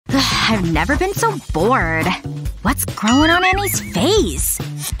I've never been so bored. What's growing on Annie's face?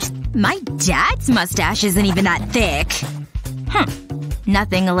 My dad's mustache isn't even that thick.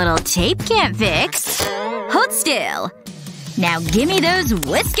 Nothing a little tape can't fix. Hold still. Now gimme those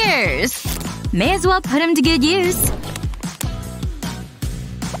whiskers. May as well put them to good use.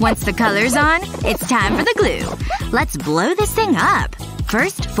 Once the color's on, it's time for the glue. Let's blow this thing up.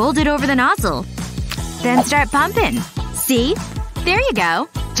 First, fold it over the nozzle. Then start pumping. See? There you go.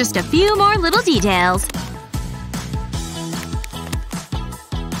 Just a few more little details.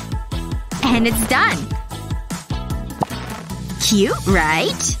 And it's done. Cute,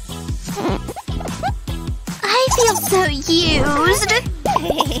 right? I feel so used.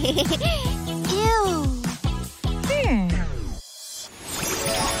 Ew.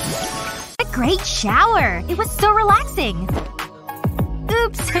 A great shower. It was so relaxing.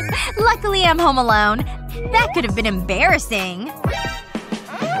 Oops. Luckily I'm home alone. That could have been embarrassing.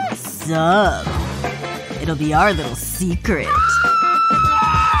 Sup? It'll be our little secret.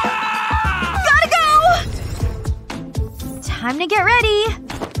 Gotta go! Time to get ready.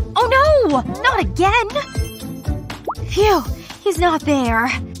 Oh no! Not again! Phew. He's not there.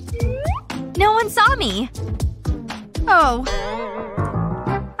 No one saw me. Oh.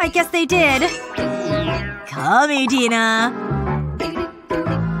 I guess they did. Call me, Tina.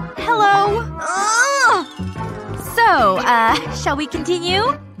 Hello. Ugh. So, shall we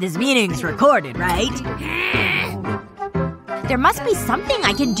continue? This meeting's recorded, right? There must be something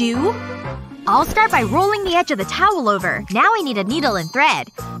I can do. I'll start by rolling the edge of the towel over. Now I need a needle and thread.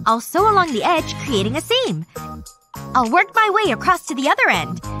 I'll sew along the edge, creating a seam. I'll work my way across to the other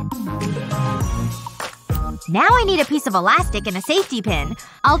end. Now I need a piece of elastic and a safety pin.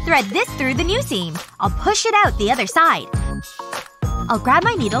 I'll thread this through the new seam. I'll push it out the other side. I'll grab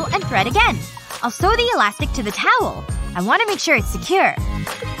my needle and thread again. I'll sew the elastic to the towel. I want to make sure it's secure.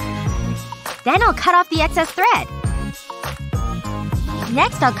 Then I'll cut off the excess thread.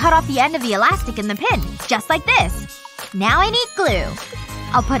 Next I'll cut off the end of the elastic in the pin, just like this. Now I need glue.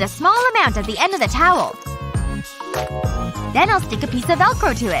 I'll put a small amount at the end of the towel. Then I'll stick a piece of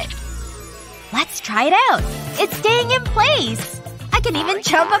Velcro to it. Let's try it out. It's staying in place! I can even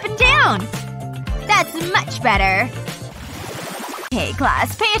jump up and down! That's much better. Okay,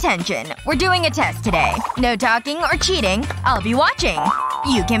 class, pay attention. We're doing a test today. No talking or cheating. I'll be watching.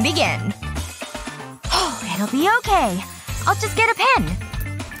 You can begin. Oh, it'll be okay. I'll just get a pen.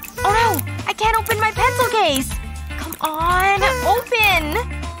 Oh no! I can't open my pencil case! Come on, open!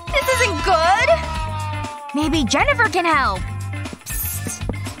 This isn't good! Maybe Jennifer can help. Psst.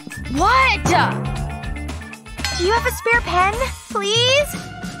 What? Do you have a spare pen? Please?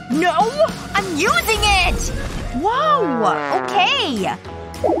 No! I'm using it! Whoa! Okay.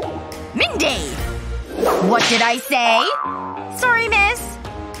 Mindy! What did I say? Sorry, miss.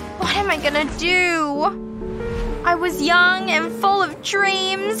 What am I gonna do? I was young and full of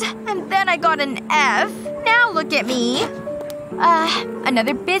dreams, and then I got an F. Now look at me.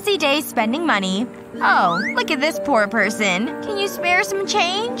 Another busy day spending money. Oh, look at this poor person. Can you spare some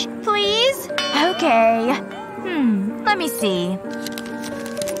change? Please? Okay. Let me see.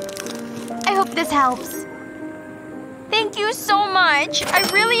 I hope this helps. Thank you so much. I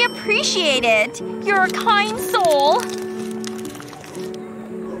really appreciate it. You're a kind soul.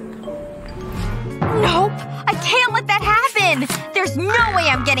 Nope. I can't let that happen! There's no way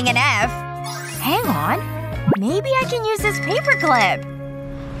I'm getting an F! Hang on. Maybe I can use this paperclip.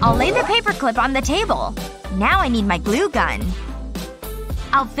 I'll lay the paperclip on the table. Now I need my glue gun.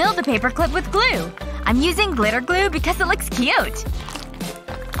 I'll fill the paperclip with glue. I'm using glitter glue because it looks cute.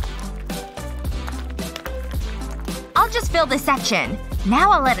 I'll just fill this section.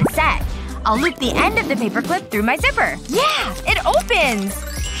 Now I'll let it set. I'll loop the end of the paperclip through my zipper. Yeah! It opens!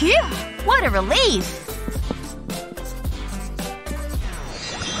 Phew! What a relief!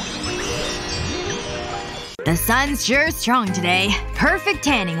 The sun's sure strong today. Perfect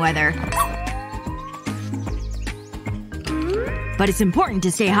tanning weather. But it's important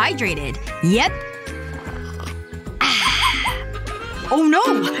to stay hydrated. Yep. Oh no!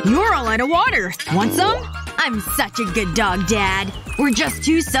 You're all out of water. Want some? I'm such a good dog, Dad. We're just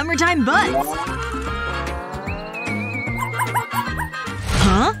two summertime buds.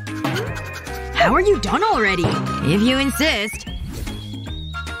 Huh? How are you done already? If you insist.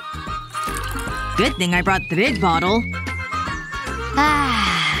 Good thing I brought the big bottle.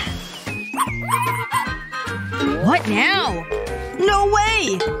 What now? No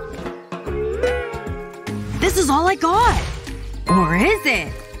way! This is all I got. Or is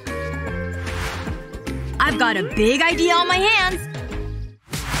it? I've got a big idea on my hands.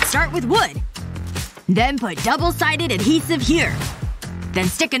 Start with wood. Then put double-sided adhesive here. Then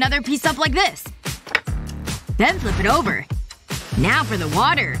stick another piece up like this. Then flip it over. Now for the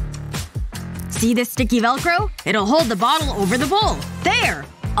water. See this sticky Velcro? It'll hold the bottle over the bowl. There!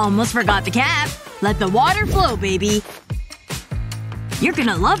 Almost forgot the cap. Let the water flow, baby. You're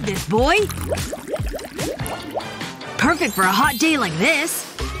gonna love this, boy. Perfect for a hot day like this.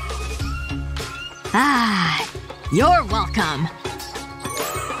 Ah. You're welcome.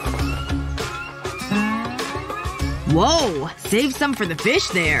 Whoa. Save some for the fish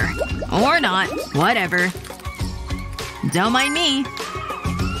there. Or not. Whatever. Don't mind me.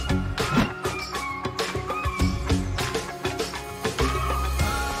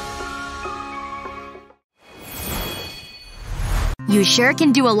 You sure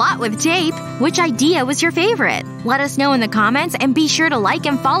can do a lot with tape. Which idea was your favorite? Let us know in the comments and be sure to like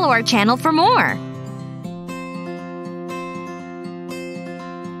and follow our channel for more.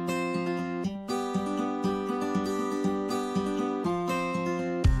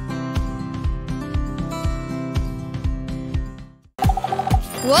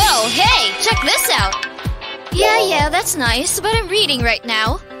 Whoa, hey! Check this out! Yeah, that's nice, but I'm reading right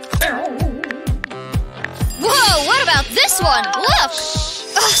now. Whoa, what about this one? Look!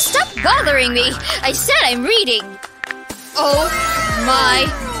 Ugh, stop bothering me! I said I'm reading! Oh my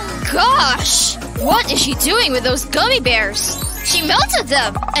gosh! What is she doing with those gummy bears? She melted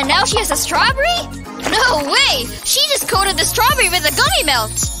them! And now she has a strawberry? No way! She just coated the strawberry with a gummy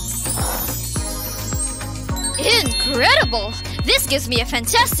melt! Incredible! This gives me a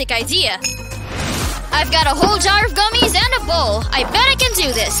fantastic idea. I've got a whole jar of gummies and a bowl. I bet I can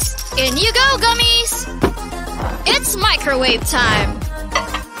do this. In you go, gummies! It's microwave time!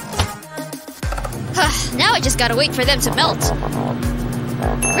 Now I just gotta wait for them to melt.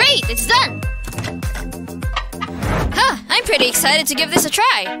 Great! It's done! I'm pretty excited to give this a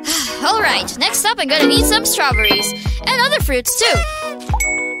try. Alright, next up I'm gonna need some strawberries. And other fruits too.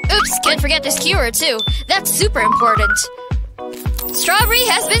 Oops, can't forget the skewer too. That's super important. Strawberry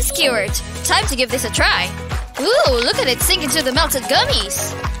has been skewered. Time to give this a try. Ooh, look at it sink into the melted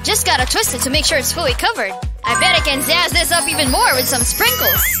gummies. Just gotta twist it to make sure it's fully covered. I bet I can zazz this up even more with some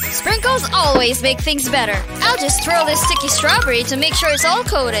sprinkles. Sprinkles always make things better. I'll just twirl this sticky strawberry to make sure it's all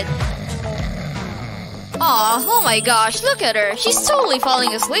coated. Aw, oh my gosh, look at her. She's totally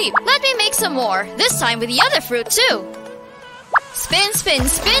falling asleep. Let me make some more. This time with the other fruit too. Spin, spin,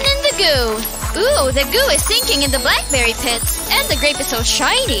 spin in the goo. Ooh, the goo is sinking in the blackberry pits. And the grape is so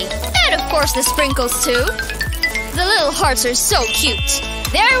shiny. And of course the sprinkles too. The little hearts are so cute.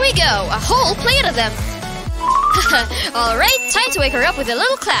 There we go, a whole plate of them. Alright, time to wake her up with a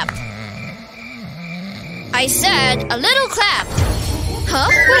little clap. I said a little clap. Huh?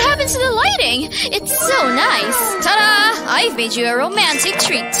 What happened to the lighting? It's so nice. Ta-da! I've made you a romantic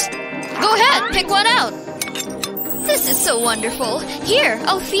treat. Go ahead, pick one out. This is so wonderful. Here,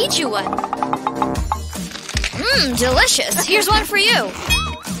 I'll feed you one. Mmm, delicious. Here's one for you.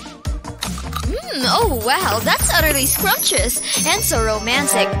 Mmm, oh wow, that's utterly scrumptious and so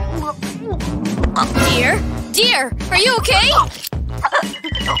romantic. Dear, are you okay?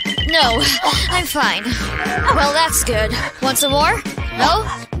 No, I'm fine. Well, that's good. Want some more? No?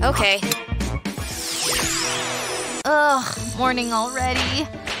 Okay. Ugh, morning already.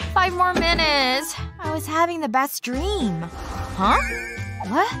 5 more minutes. I was having the best dream. Huh?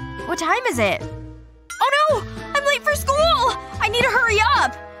 What? What time is it? Oh no! I'm late for school! I need to hurry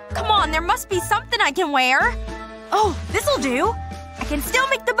up! Come on, there must be something I can wear. Oh, this'll do. I can still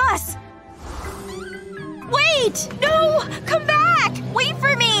make the bus. Wait! No! Come back! Wait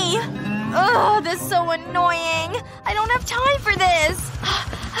for me! Ugh, this is so annoying. I don't have time for this.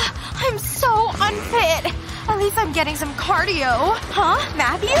 I'm so unfit. At least I'm getting some cardio. Huh?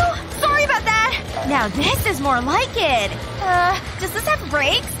 Matthew? Sorry about that. Now this is more like it. Does this have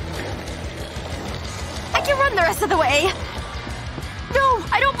brakes? I can run the rest of the way. No,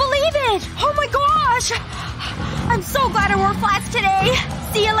 I don't believe it! Oh my gosh! I'm so glad I wore flats today.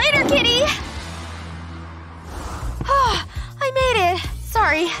 See you later, kitty! I made it.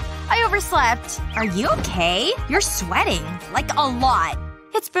 Sorry. I overslept. Are you okay? You're sweating. Like a lot.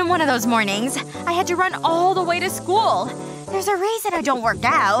 It's been one of those mornings. I had to run all the way to school. There's a reason I don't work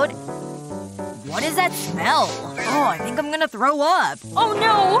out. What is that smell? Oh, I think I'm gonna throw up. Oh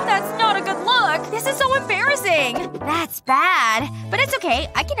no! That's not a good look! This is so embarrassing! That's bad. But it's okay.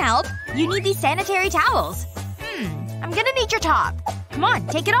 I can help. You need these sanitary towels. I'm gonna need your top. Come on,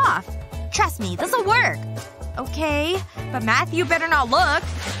 take it off. Trust me, this'll work. Okay. But Matthew better not look.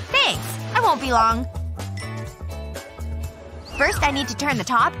 Thanks. I won't be long. First I need to turn the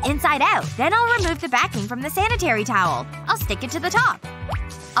top inside out. Then I'll remove the backing from the sanitary towel. I'll stick it to the top.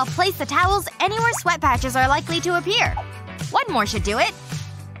 I'll place the towels anywhere sweat patches are likely to appear. One more should do it.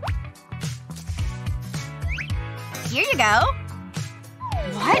 Here you go.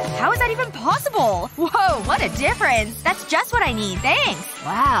 What? How is that even possible? Whoa, what a difference. That's just what I need, thanks.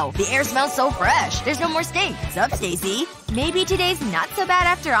 Wow, the air smells so fresh. There's no more stink. What's up, Stacy? Maybe today's not so bad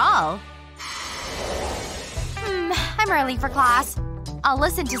after all. I'm early for class. I'll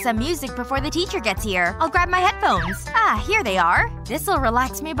listen to some music before the teacher gets here. I'll grab my headphones. Ah, here they are. This'll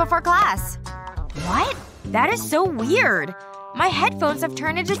relax me before class. What? That is so weird. My headphones have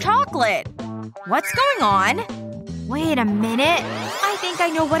turned into chocolate. What's going on? Wait a minute. I think I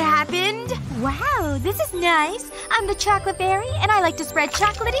know what happened. Wow, this is nice. I'm the chocolate berry, and I like to spread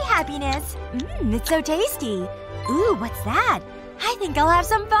chocolatey happiness. It's so tasty. Ooh, what's that? I think I'll have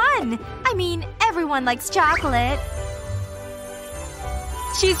some fun. I mean, everyone likes chocolate.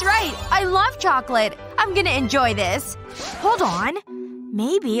 She's right. I love chocolate. I'm gonna enjoy this. Hold on.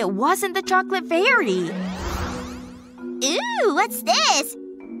 Maybe it wasn't the chocolate fairy. Ooh, what's this?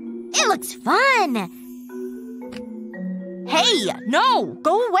 It looks fun. Hey! No!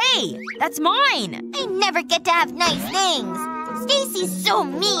 Go away! That's mine! I never get to have nice things. Stacy's so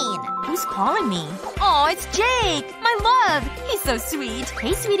mean. Who's calling me? Aw, it's Jake! My love! He's so sweet.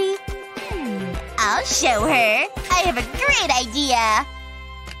 Hey, sweetie. I'll show her. I have a great idea.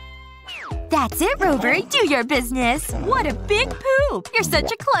 That's it, Rover. Do your business. What a big poop! You're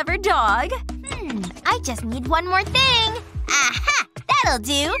such a clever dog. I just need one more thing. Aha! That'll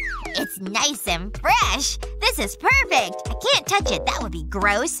do. It's nice and fresh. This is perfect. I can't touch it. That would be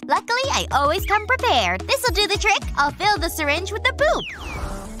gross. Luckily, I always come prepared. This'll do the trick. I'll fill the syringe with the poop.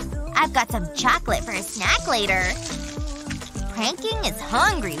 I've got some chocolate for a snack later. Pranking is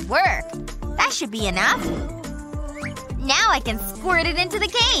hungry work. That should be enough. Now I can squirt it into the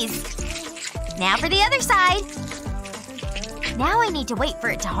case. Now for the other side. Now I need to wait for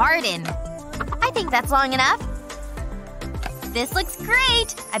it to harden. I think that's long enough. This looks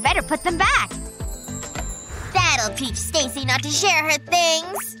great. I better put them back. That'll teach Stacy not to share her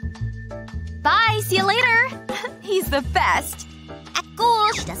things. Bye. See you later. He's the best. Act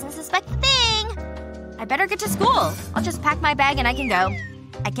cool. She doesn't suspect a thing. I better get to school. I'll just pack my bag and I can go.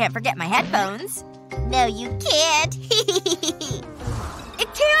 I can't forget my headphones. No, you can't. It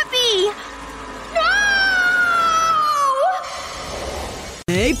can't be! No!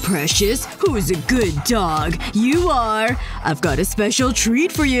 Hey, Precious. Who's a good dog? You are. I've got a special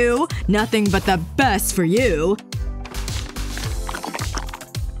treat for you. Nothing but the best for you.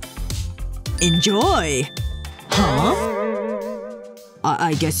 Enjoy. Huh?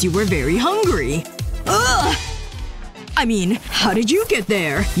 I guess you were very hungry. Ugh! I mean, how did you get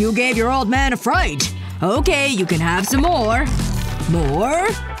there? You gave your old man a fright. Okay, you can have some more. More?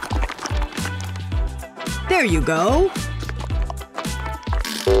 There you go.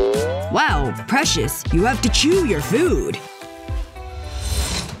 Wow, Precious, you have to chew your food.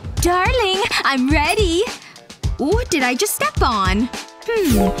 Darling, I'm ready. What did I just step on?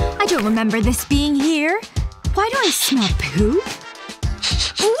 I don't remember this being here. Why do I smell poop?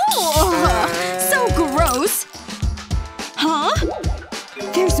 Ooh! So gross! Huh?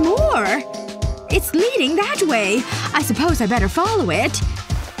 There's more! It's leading that way. I suppose I better follow it.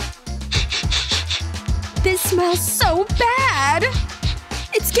 This smells so bad!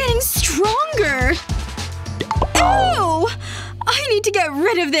 It's getting stronger! Ew! I need to get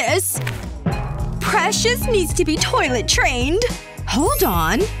rid of this! Precious needs to be toilet trained. Hold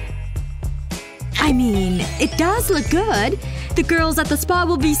on. I mean, it does look good. The girls at the spa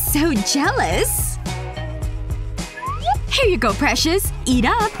will be so jealous. Here you go, Precious. Eat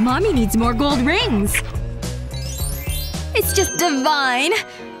up. Mommy needs more gold rings. It's just divine.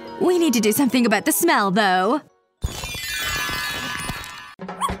 We need to do something about the smell, though.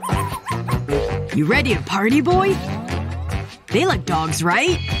 You ready to party, boy? They like dogs,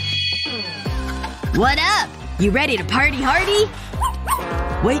 right? What up? You ready to party hardy?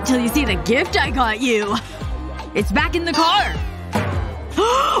 Wait till you see the gift I got you. It's back in the car.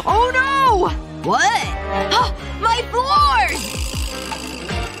 Oh no! What? My floors!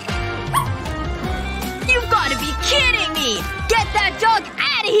 You've gotta be kidding me! Get that dog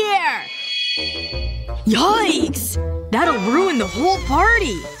out of here! Yikes! That'll ruin the whole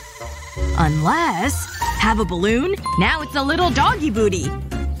party. Unless… have a balloon? Now it's a little doggy booty.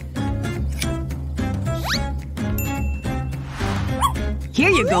 Here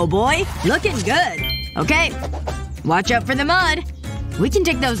you go, boy. Looking good. Okay. Watch out for the mud. We can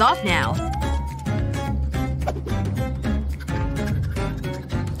take those off now.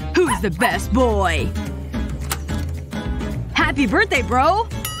 Who's the best boy? Happy birthday, bro!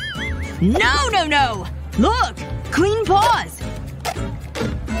 No, no, no! Look! Clean paws!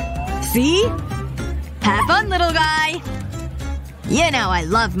 See? Have fun, little guy! You know I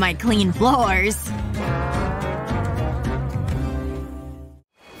love my clean floors.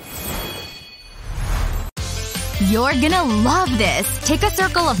 You're gonna love this! Take a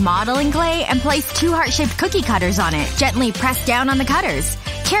circle of modeling clay and place 2 heart-shaped cookie cutters on it. Gently press down on the cutters.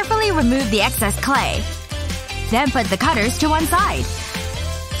 Carefully remove the excess clay. Then put the cutters to one side.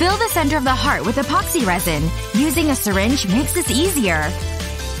 Fill the center of the heart with epoxy resin. Using a syringe makes this easier.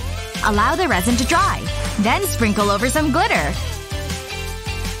 Allow the resin to dry. Then sprinkle over some glitter.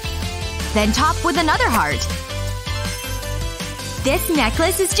 Then top with another heart. This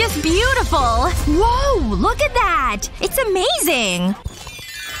necklace is just beautiful! Whoa! Look at that! It's amazing!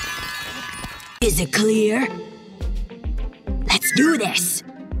 Is it clear? Let's do this!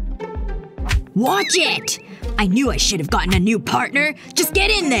 Watch it! I knew I should have gotten a new partner. Just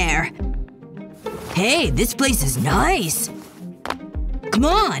get in there! Hey, this place is nice. Come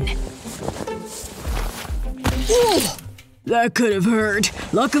on! Ooh, that could have hurt.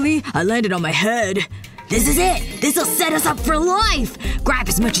 Luckily, I landed on my head. This is it! This'll set us up for life! Grab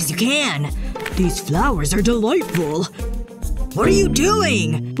as much as you can. These flowers are delightful. What are you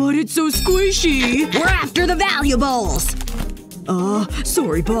doing? But it's so squishy. We're after the valuables!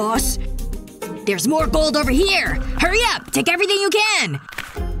 Sorry, boss. There's more gold over here! Hurry up! Take everything you can!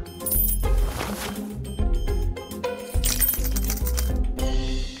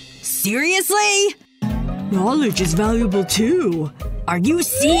 Seriously? Knowledge is valuable too. Are you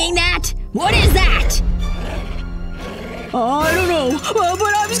seeing that? What is that? I don't know,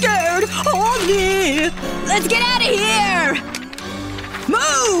 but I'm scared. Hold me! Let's get out of here!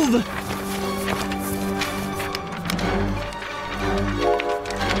 Move!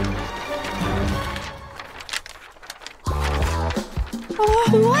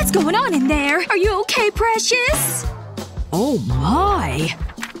 Oh, what's going on in there? Are you okay, Precious? Oh my.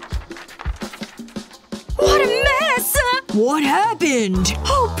 What a mess! What happened?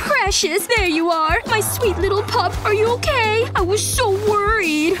 Oh, Precious, there you are. My sweet little pup. Are you okay? I was so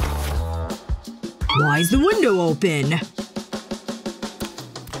worried. Why's the window open?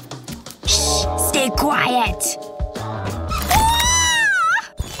 Shh! Stay quiet!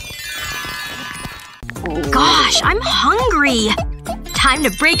 Gosh, I'm hungry. Time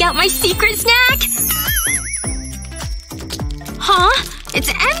to break out my secret snack? Huh? It's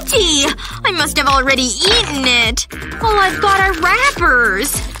empty! I must have already eaten it. All I've got are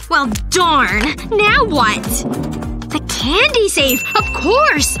wrappers. Well, darn. Now what? The candy safe! Of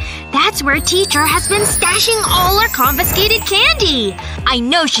course! That's where teacher has been stashing all our confiscated candy. I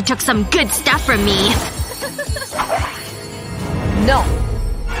know she took some good stuff from me. No.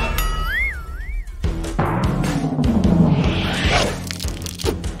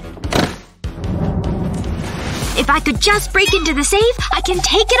 If I could just break into the safe, I can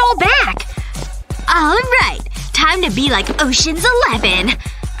take it all back. Alright. Time to be like Ocean's 11.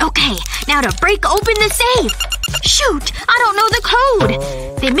 Okay, now to break open the safe. Shoot! I don't know the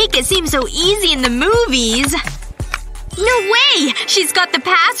code. They make it seem so easy in the movies. No way! She's got the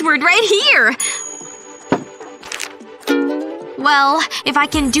password right here. Well, if I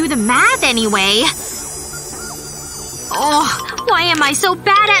can do the math anyway. Oh, why am I so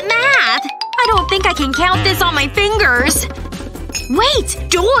bad at math? I don't think I can count this on my fingers. Wait!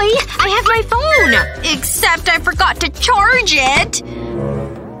 Joy! I have my phone! Except I forgot to charge it.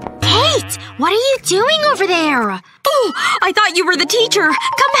 Kate! What are you doing over there? Oh! I thought you were the teacher.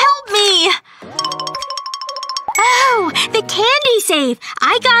 Come help me! Oh! The candy safe!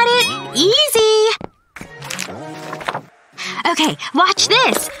 I got it! Easy! Okay, watch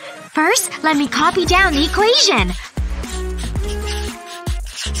this. First, let me copy down the equation.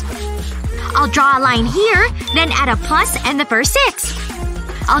 I'll draw a line here, then add a plus and the first 6.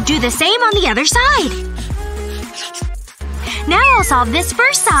 I'll do the same on the other side. Now I'll solve this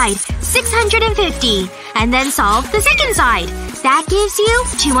first side, 650. And then solve the second side. That gives you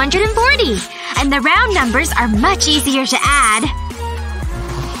 240. And the round numbers are much easier to add.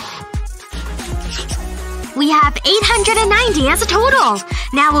 We have 890 as a total.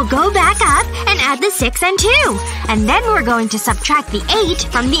 Now we'll go back up and add the 6 and 2. And then we're going to subtract the 8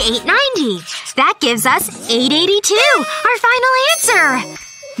 from the 890. That gives us 882. Our final answer!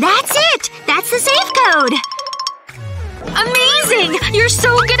 That's it! That's the safe code! Amazing! You're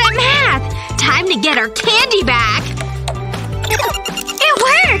so good at math! Time to get our candy back! It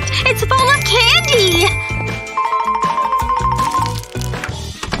worked! It's full of candy!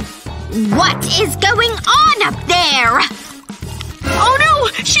 What is going on up there? Oh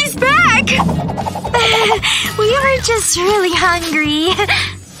no! She's back! We were just really hungry.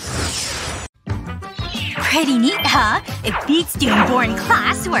 Pretty neat, huh? It beats doing boring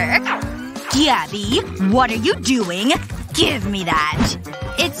classwork. Gabby, what are you doing? Give me that.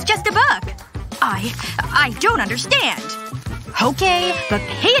 It's just a book. I don't understand. Okay, but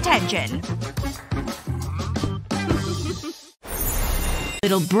pay attention.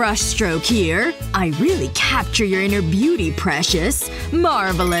 Little brush stroke here. I really capture your inner beauty, precious.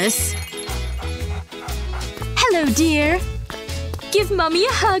 Marvelous. Hello, dear. Give mommy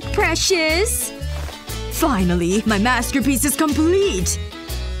a hug, precious. Finally, my masterpiece is complete.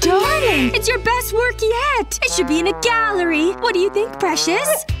 Darling, it's your best work yet! It should be in a gallery. What do you think,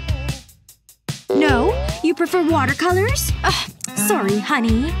 precious? No? You prefer watercolors? Sorry,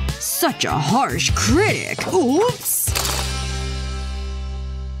 honey. Such a harsh critic. Oops.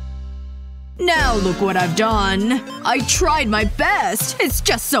 Now look what I've done. I tried my best. It's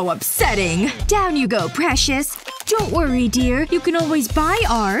just so upsetting. Down you go, precious. Don't worry, dear. You can always buy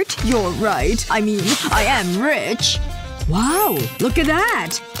art. You're right. I mean, I am rich. Wow, look at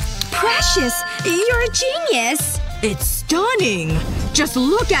that. Precious, you're a genius. It's stunning. Just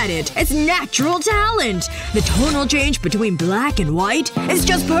look at it. It's natural talent. The tonal change between black and white is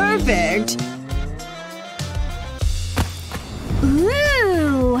just perfect.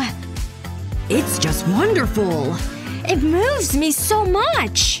 Ooh. It's just wonderful. It moves me so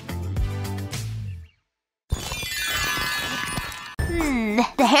much.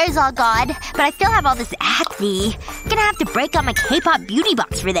 The hair's all gone, but I still have all this acne. Gonna have to break out my K-pop beauty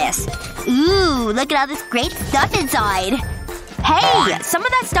box for this. Ooh, look at all this great stuff inside. Hey! Some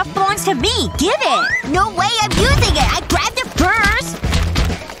of that stuff belongs to me! Give it! No way I'm using it! I grabbed it first!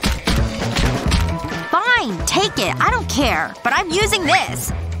 Fine, take it. I don't care. But I'm using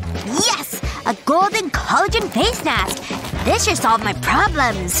this. Yes! A golden collagen face mask! This should solve my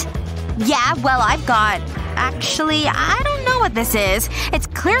problems. Yeah, well, I've got… Actually, I don't know what this is. It's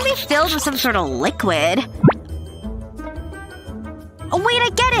clearly filled with some sort of liquid. Oh wait, I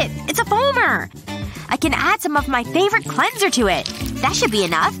get it! It's a foamer! I can add some of my favorite cleanser to it. That should be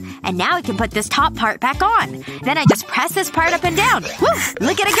enough. And now I can put this top part back on. Then I just press this part up and down. Woo!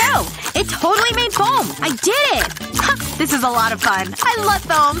 Look at it go! It totally made foam! I did it! Ha! This is a lot of fun. I love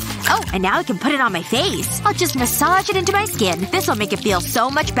foam! Oh, and now I can put it on my face. I'll just massage it into my skin. This'll make it feel so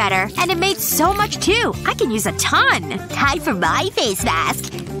much better. And it made so much too. I can use a ton. Time for my face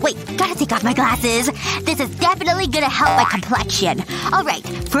mask. Wait, gotta take off my glasses. This is definitely gonna help my complexion. Alright,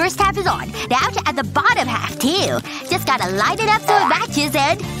 first half is on. Now to add the bottom half, too. Just gotta line it up so it matches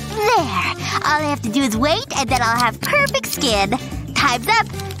and… there. All I have to do is wait and then I'll have perfect skin. Time's up.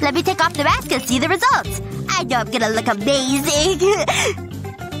 Let me take off the mask and see the results. I know I'm gonna look amazing.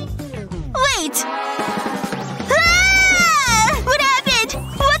 Wait! Ah! What happened?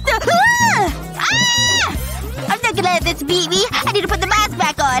 What the… Ah! I'm not gonna let this beat me. I need to put the mask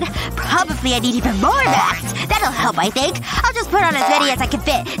back on. Probably I need even more masks. That'll help, I think. I'll just put on as many as I can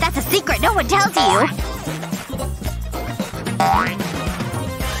fit. That's a secret no one tells you.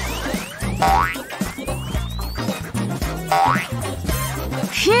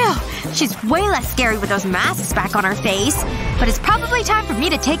 Phew. She's way less scary with those masks back on her face. But it's probably time for me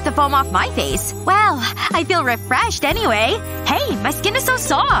to take the foam off my face. Well, I feel refreshed anyway. Hey, my skin is so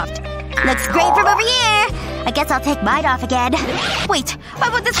soft. Looks great from over here. I guess I'll take mine off again. Wait, why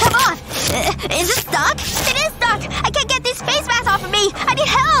won't this come off? Is it stuck? It is stuck! I can't get these face masks off of me! I need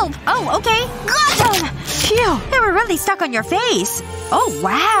help! Oh, okay. Got them! Phew, they were really stuck on your face. Oh,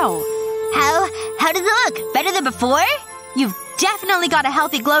 wow. How does it look? Better than before? You've definitely got a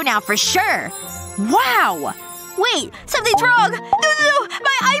healthy glow now for sure. Wow. Wait, something's wrong! No,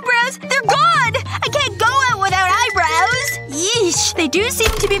 my eyebrows! They're gone! I can't go out without eyebrows! Yeesh, they do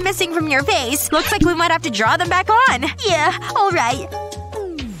seem to be missing from your face. Looks like we might have to draw them back on. Yeah, alright.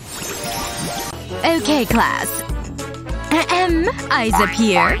 Okay, class. Eyes up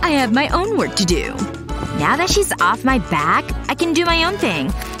here. I have my own work to do. Now that she's off my back, I can do my own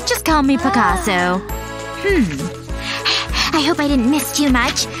thing. Just call me Picasso. I hope I didn't miss too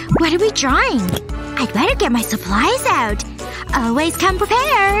much. What are we drawing? I'd better get my supplies out. Always come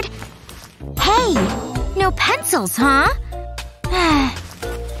prepared. Hey! No pencils, huh?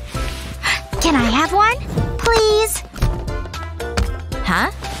 Can I have one? Please?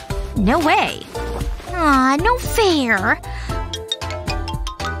 Huh? No way. Aw, no fair.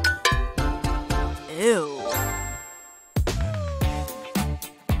 Ew.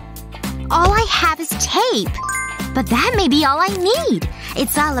 All I have is tape. But that may be all I need.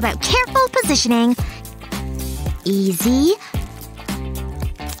 It's all about careful positioning. Easy.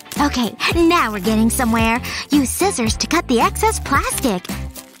 Okay, now we're getting somewhere. Use scissors to cut the excess plastic.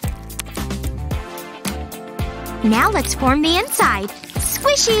 Now let's form the inside.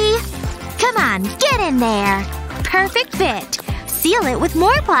 Squishy! Come on, get in there. Perfect fit. Seal it with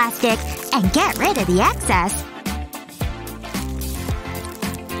more plastic. And get rid of the excess.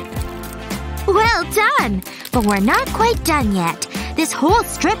 Well done! But we're not quite done yet. This whole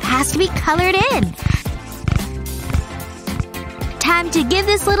strip has to be colored in. Time to give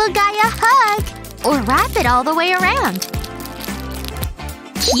this little guy a hug. Or wrap it all the way around.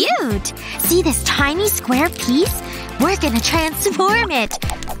 Cute! See this tiny square piece? We're gonna transform it.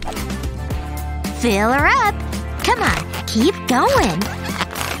 Fill her up. Come on, keep going.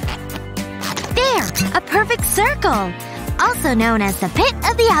 There! A perfect circle! Also known as the pit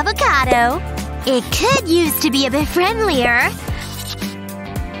of the avocado. It could use to be a bit friendlier.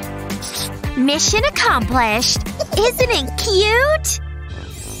 Mission accomplished. Isn't it cute?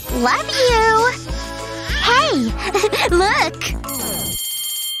 Love you! Hey! Look!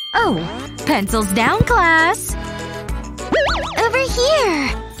 Oh. Pencils down, class. Over here.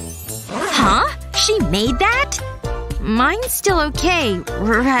 Huh? She made that? Mine's still okay,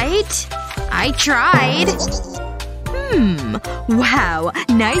 right? I tried. Wow.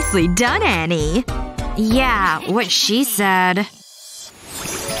 Nicely done, Annie. Yeah, what she said.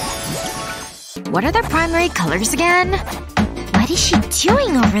 What are the primary colors again? What is she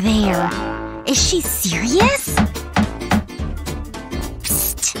doing over there? Is she serious?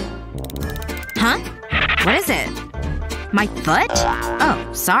 Psst. Huh? What is it? My foot? Oh,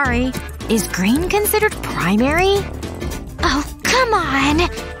 sorry. Is green considered primary? Oh, come on!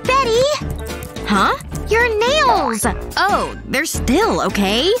 Betty! Huh? Your nails! Oh, they're still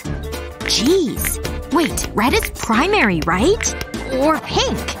okay. Jeez. Wait, red is primary, right? Or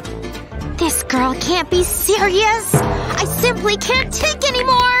pink? This girl can't be serious! I simply can't take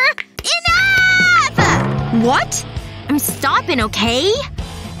anymore! Enough! What? I'm stopping, okay?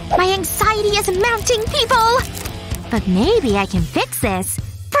 My anxiety is mounting, people! But maybe I can fix this.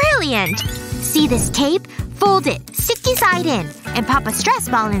 Brilliant! See this tape? Fold it, sticky side in, and pop a stress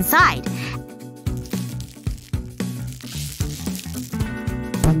ball inside.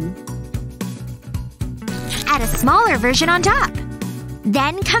 Add a smaller version on top.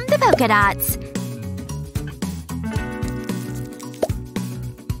 Then come the polka dots.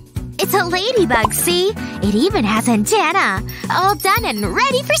 It's a ladybug, see? It even has antenna. All done and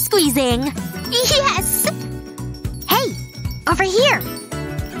ready for squeezing. Yes! Hey! Over here!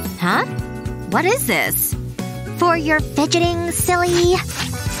 Huh? What is this? For your fidgeting, silly.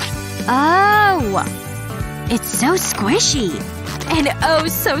 Oh! It's so squishy. And oh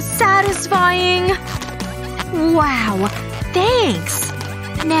so satisfying. Wow. Thanks.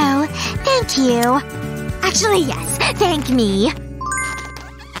 No, thank you. Actually, yes. Thank me.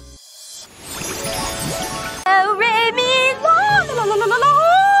 Oh, re, mi, la, la, la, la, la, la.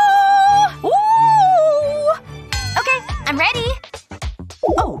 Ooh. Okay, I'm ready.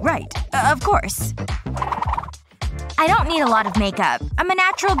 Oh, right. Of course. I don't need a lot of makeup. I'm a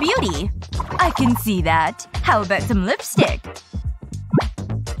natural beauty. I can see that. How about some lipstick?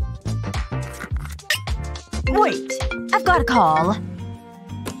 Wait. I've got a call.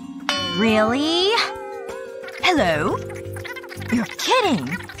 Really? Hello? You're kidding.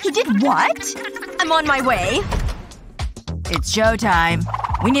 He did what? I'm on my way. It's showtime.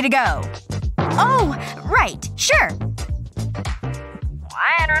 We need to go. Oh, right. Sure.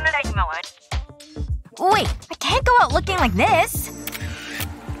 Wait, I can't go out looking like this.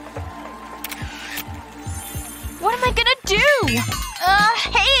 What am I gonna do?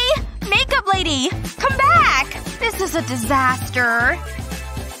 Hey! Makeup lady! Come back! This is a disaster.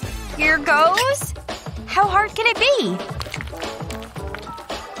 Here goes. How hard can it be?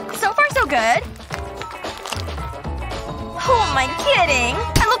 So far so good. Who am I kidding?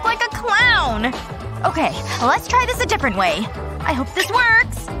 I look like a clown. Okay, let's try this a different way. I hope this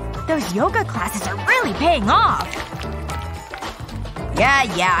works. Those yoga classes are really paying off.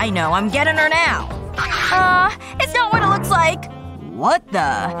 Yeah, I know. I'm getting her now. It's not what it looks like. What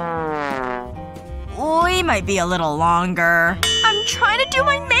the? We might be a little longer. I'm trying to do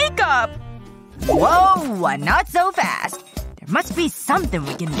my makeup! Whoa! Not so fast. There must be something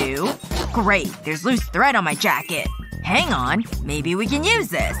we can do. Great. There's loose thread on my jacket. Hang on. Maybe we can use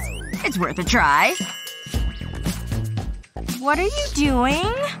this. It's worth a try. What are you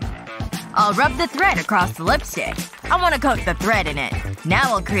doing? I'll rub the thread across the lipstick. I want to coat the thread in it.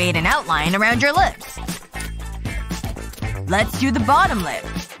 Now I'll create an outline around your lips. Let's do the bottom lip.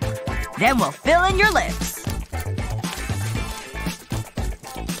 Then we'll fill in your lips.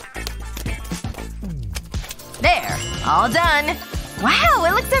 There. All done. Wow,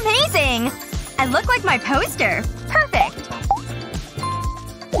 it looks amazing! I look like my poster. Perfect.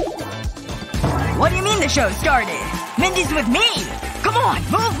 What do you mean the show started? Mindy's with me! Come on!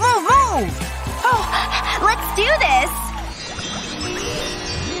 Move, move, move! Oh, let's do this!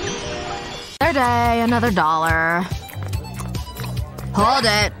 Another day, another dollar. Hold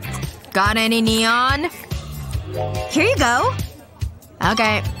it. Got any neon? Here you go.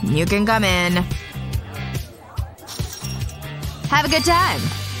 Okay, you can come in. Have a good time.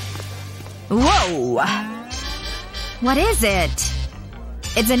 Whoa! What is it?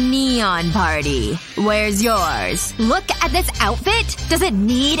 It's a neon party. Where's yours? Look at this outfit! Does it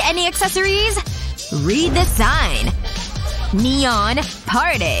need any accessories? Read the sign. Neon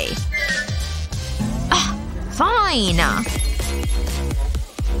party. Fine.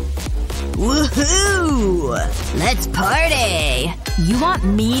 Woohoo! Let's party! You want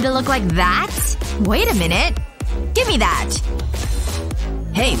me to look like that? Wait a minute. Give me that.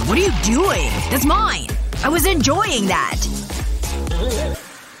 Hey, what are you doing? That's mine! I was enjoying that.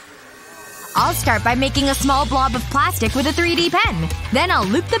 I'll start by making a small blob of plastic with a 3D pen. Then I'll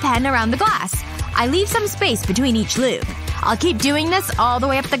loop the pen around the glass. I leave some space between each loop. I'll keep doing this all the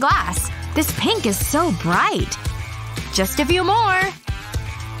way up the glass. This pink is so bright. Just a few more.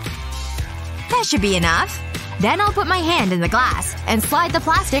 That should be enough. Then I'll put my hand in the glass and slide the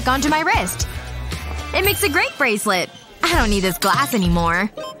plastic onto my wrist. It makes a great bracelet. I don't need this glass anymore.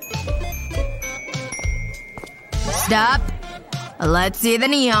 Stop. Let's see the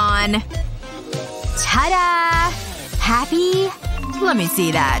neon. Ta-da! Happy? Let me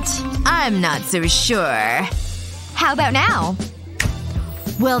see that. I'm not so sure. How about now?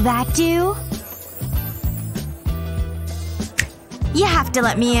 Will that do? You have to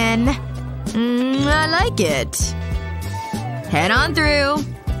let me in. I like it. Head on through.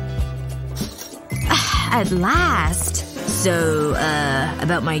 At last. So,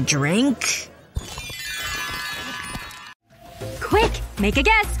 about my drink? Quick! Make a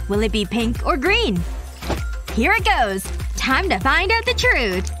guess. Will it be pink or green? Here it goes. Time to find out the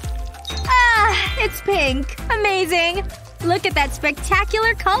truth. Ah! It's pink. Amazing. Look at that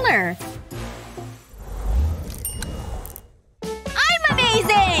spectacular color. I'm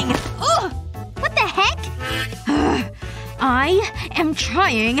amazing! Ugh! What the heck? I am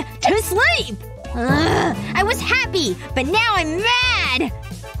trying to sleep! Ugh, I was happy, but now I'm mad!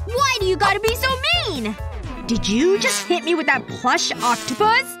 Why do you gotta be so mean? Did you just hit me with that plush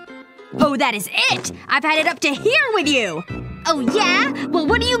octopus? Oh, that is it! I've had it up to here with you! Oh yeah? Well,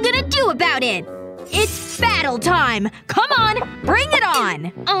 what are you gonna do about it? It's battle time! Come on! Bring it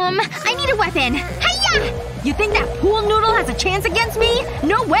on! I need a weapon. Hi-ya! You think that pool noodle has a chance against me?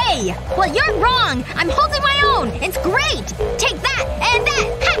 No way! Well, you're wrong! I'm holding my own! It's great! Take that! And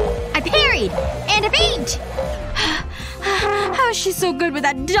that! Ha! I parried! And I beat! How is she so good with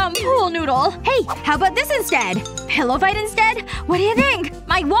that dumb pool noodle? Hey, how about this instead? Pillow fight instead? What do you think?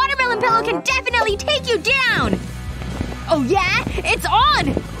 My watermelon pillow can definitely take you down! Oh yeah? It's on!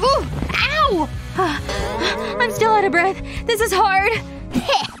 Ooh! Ow! I'm still out of breath. This is hard.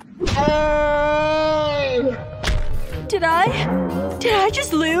 Did I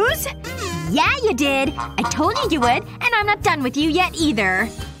just lose? Yeah, you did. I told you you would, and I'm not done with you yet either.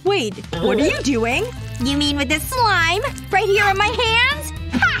 Wait, what are you doing? You mean with this slime? Right here in my hands?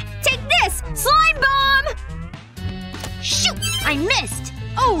 Ha! Take this! Slime bomb! Shoot! I missed!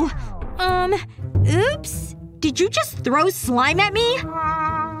 Oh. Oops. Did you just throw slime at me?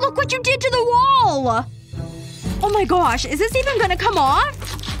 Look what you did to the wall! Oh my gosh, is this even gonna come off?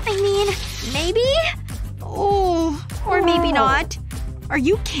 I mean, maybe? Oh. Or maybe not. Are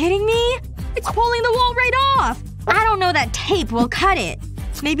you kidding me? It's pulling the wall right off! I don't know that tape will cut it.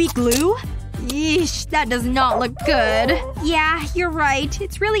 Maybe glue? Yeesh, that does not look good. Yeah, you're right.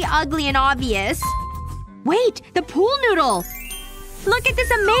 It's really ugly and obvious. Wait! The pool noodle! Look at this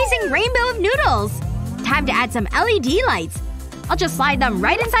amazing rainbow of noodles! Time to add some LED lights. I'll just slide them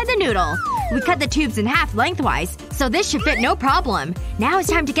right inside the noodle. We cut the tubes in half lengthwise, so this should fit no problem. Now it's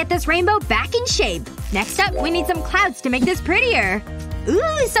time to get this rainbow back in shape. Next up, we need some clouds to make this prettier.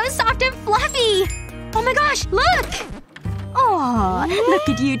 Ooh, so soft and fluffy! Oh my gosh, look! Aw, look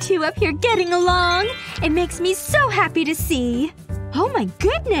at you two up here getting along. It makes me so happy to see. Oh my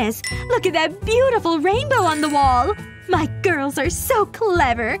goodness! Look at that beautiful rainbow on the wall! My girls are so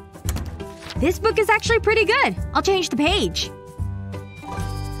clever. This book is actually pretty good. I'll change the page.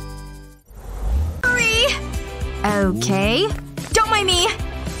 Hurry! Okay. Don't mind me!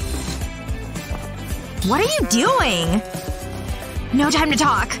 What are you doing? No time to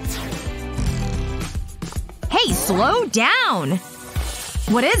talk. Hey, slow down!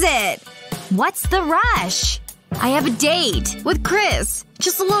 What is it? What's the rush? I have a date. With Chris.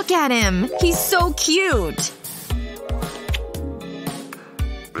 Just look at him. He's so cute.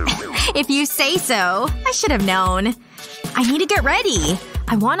 If you say so. I should have known. I need to get ready.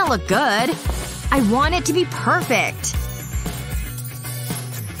 I want to look good. I want it to be perfect.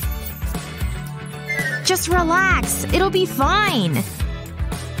 Just relax. It'll be fine.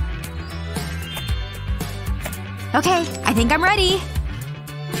 Okay, I think I'm ready.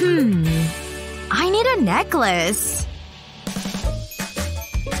 I need a necklace.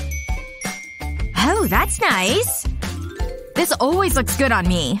 Oh, that's nice. This always looks good on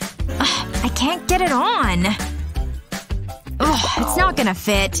me. Ugh, I can't get it on. Ugh, it's not gonna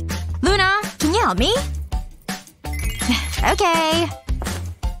fit. Luna, can you help me? Okay.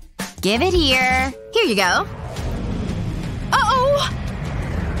 Give it here. Here you go. Uh-oh!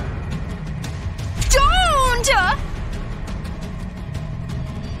 Don't!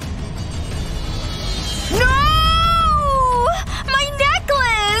 No! My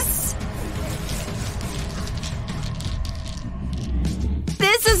necklace!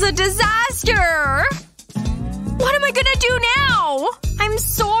 This is a disaster! What am I gonna do now? I'm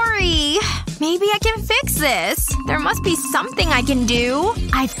sorry. Maybe I can fix this. There must be something I can do.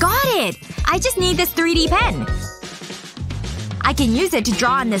 I've got it! I just need this 3D pen. I can use it to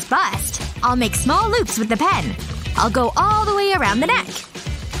draw on this bust. I'll make small loops with the pen. I'll go all the way around the neck.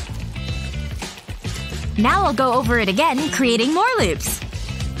 Now I'll go over it again, creating more loops.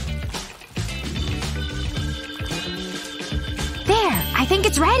 There! I think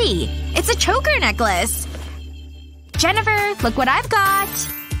it's ready! It's a choker necklace! Jennifer, look what I've got!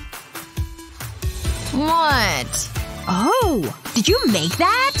 What? Oh! Did you make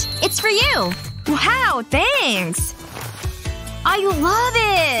that? It's for you! Wow, thanks! I love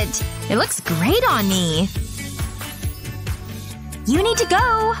it! It looks great on me. You need to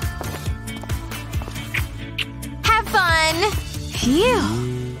go. Have fun!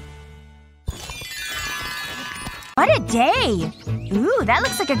 Phew. What a day! Ooh, that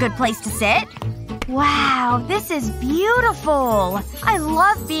looks like a good place to sit. Wow, this is beautiful! I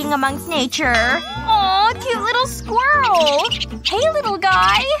love being amongst nature. Aw, cute little squirrel! Hey, little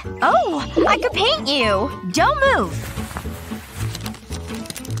guy! Oh, I could paint you! Don't move!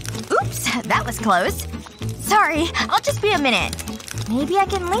 Oops, that was close. Sorry, I'll just be a minute. Maybe I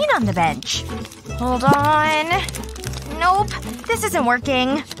can lean on the bench. Hold on. Nope, this isn't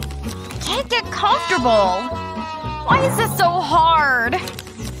working. Can't get comfortable. Why is this so hard?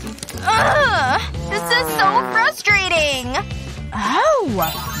 Ugh! This is so frustrating!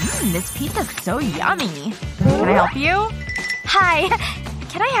 Oh! This pizza's so yummy. Can I help you? Hi.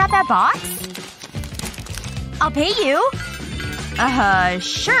 Can I have that box? I'll pay you.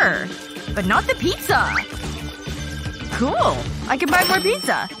 Sure. But not the pizza. Cool. I can buy more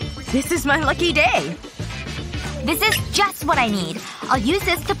pizza. This is my lucky day. This is just what I need. I'll use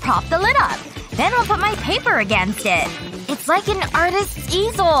this to prop the lid up. Then I'll put my paper against it. It's like an artist's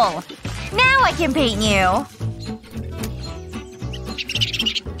easel. Now I can paint you.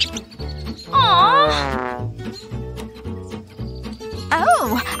 Aww.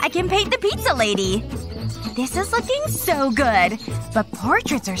 Oh, I can paint the pizza lady. This is looking so good. But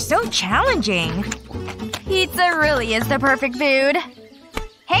portraits are so challenging. Pizza really is the perfect food.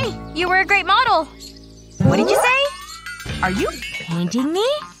 Hey, you were a great model. What did you say? Are you painting me?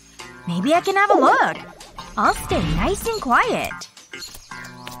 Maybe I can have a look. I'll stay nice and quiet.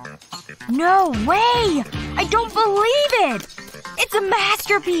 No way! I don't believe it! It's a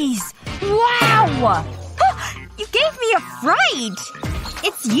masterpiece! Wow! You gave me a fright!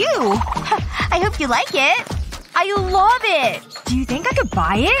 It's you! I hope you like it. I love it! Do you think I could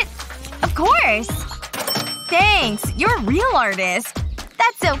buy it? Of course! Thanks. You're a real artist.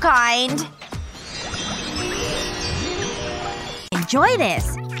 That's so kind. Enjoy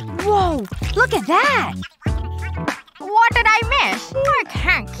this. Whoa! Look at that! What did I miss? I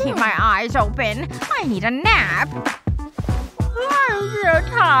can't keep my eyes open. I need a nap. I'm so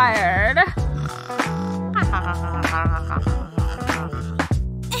tired.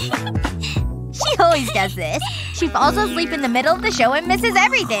 She always does this. She falls asleep in the middle of the show and misses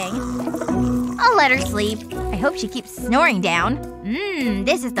everything. I'll let her sleep. I hope she keeps snoring down.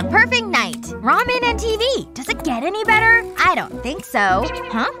 This is the perfect night. Ramen and TV. Does it get any better? I don't think so.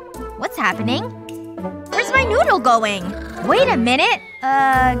 Huh? What's happening? Where's my noodle going? Wait a minute.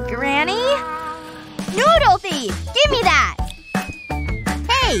 Granny? Noodle thief! Give me that!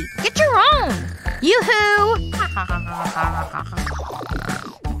 Hey, get your own! Yoo-hoo!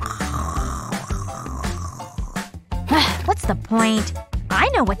 What's the point? I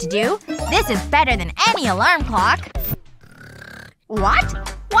know what to do. This is better than any alarm clock. What?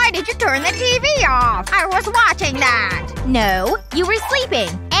 Why did you turn the TV off? I was watching that! No, you were sleeping.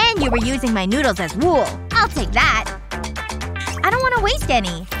 And you were using my noodles as wool. I'll take that. I don't want to waste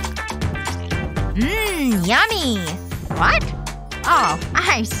any. Yummy! What? Oh,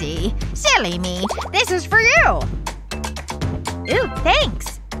 I see. Silly me. This is for you! Ooh,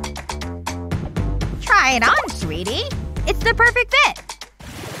 thanks! Try it on, sweetie. It's the perfect fit.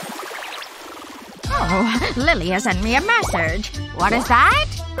 Oh, Oh, Lily has sent me a message. What is that?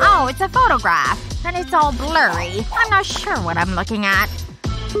 Oh, it's a photograph. And it's all blurry. I'm not sure what I'm looking at.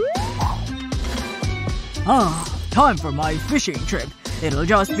 Oh, time for my fishing trip. It'll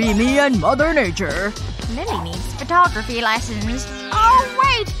just be me and Mother Nature. Lily needs photography lessons. Oh,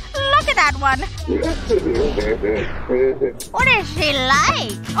 wait! Look at that one! What is she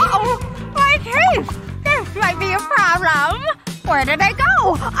like? Uh-oh! My teeth! This might be a problem! Where did they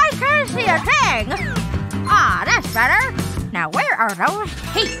go? I can't see a thing! Ah, that's better. Now where are those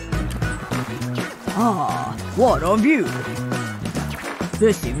teeth? Ah, what a view.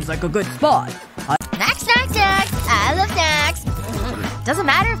 This seems like a good spot. Snacks, snacks, snacks! I love snacks! Doesn't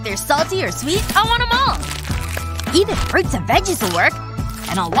matter if they're salty or sweet, I want them all! Even fruits and veggies will work.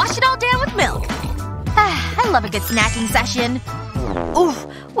 And I'll wash it all down with milk. I love a good snacking session. Oof,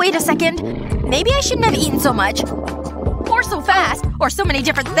 wait a second. Maybe I shouldn't have eaten so much. Or so fast. Or so many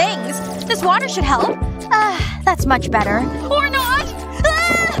different things. This water should help. That's much better. Or not!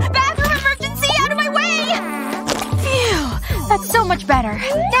 Bathroom emergency! Out of my way! Phew. That's so much better.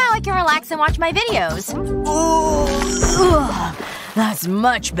 Now I can relax and watch my videos. Ugh, that's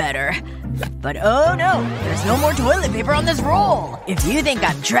much better. But oh no, there's no more toilet paper on this roll. If you think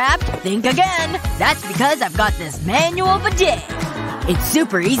I'm trapped, think again. That's because I've got this manual bidet. It's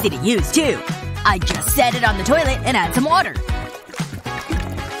super easy to use, too. I just set it on the toilet and add some water.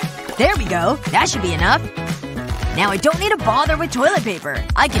 There we go. That should be enough. Now I don't need to bother with toilet paper.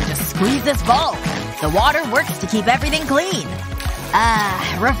 I can just squeeze this bulb. The water works to keep everything clean.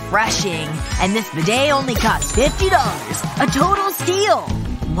 Ah, refreshing. And this bidet only costs $50. A total steal.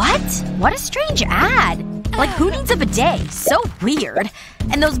 What? What a strange ad. Like, who needs a bidet? So weird.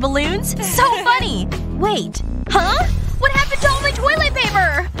 And those balloons? So funny. Wait. Huh? What happened to all my toilet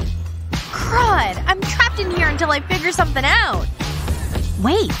paper? Crud. I'm trapped in here until I figure something out.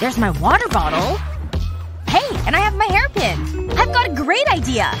 Wait, there's my water bottle. Hey, and I have my hairpin. I've got a great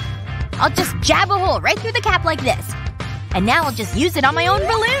idea. I'll just jab a hole right through the cap like this. And now I'll just use it on my own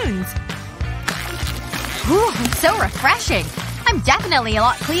balloons. Ooh, it's so refreshing. I'm definitely a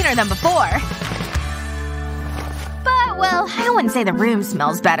lot cleaner than before. But, well, I wouldn't say the room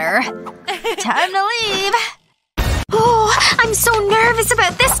smells better. Time to leave. Oh, I'm so nervous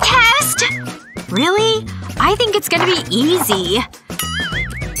about this test! Really? I think it's gonna be easy.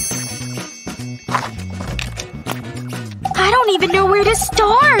 I don't even know where to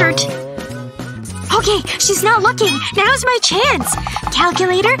start. Okay, she's not looking. Now's my chance.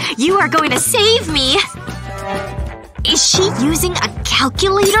 Calculator, you are going to save me. Is she using a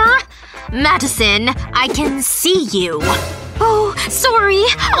calculator? Madison, I can see you. Oh, sorry.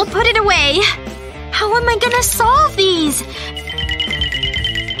 I'll put it away. How am I gonna solve these?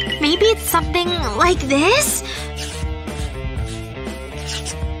 Maybe it's something like this?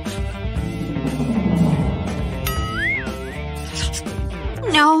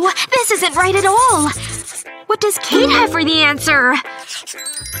 No, this isn't right at all. What does Kate have for the answer?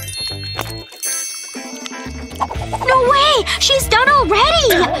 No way! She's done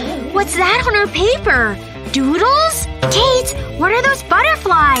already! What's that on her paper? Doodles? Kate, what are those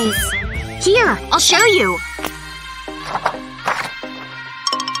butterflies? Here, I'll show you.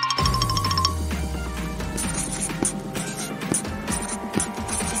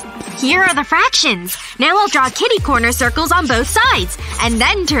 Here are the fractions. Now I'll draw kitty corner circles on both sides, and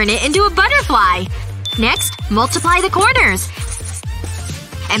then turn it into a butterfly. Next, multiply the corners.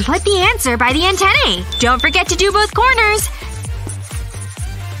 And put the answer by the antennae. Don't forget to do both corners.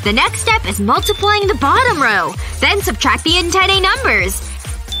 The next step is multiplying the bottom row. Then subtract the antennae numbers.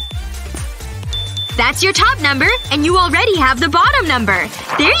 That's your top number, and you already have the bottom number.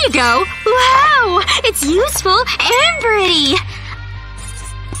 There you go! Wow! It's useful and pretty!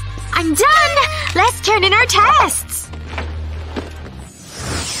 I'm done! Let's turn in our tests!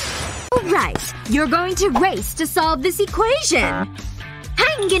 Alright, you're going to race to solve this equation.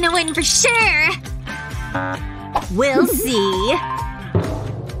 I'm gonna win for sure! We'll see.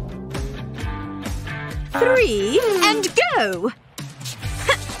 3, and go!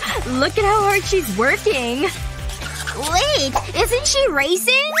 Look at how hard she's working. Wait, isn't she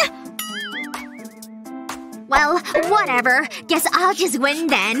racing? Well, whatever. Guess I'll just win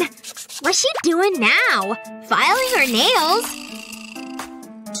then. What's she doing now? Filing her nails?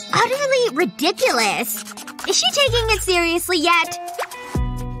 Utterly ridiculous. Is she taking it seriously yet?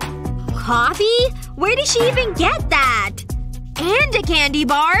 Coffee? Where did she even get that? And a candy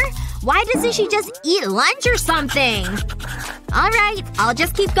bar? Why doesn't she just eat lunch or something? Alright, I'll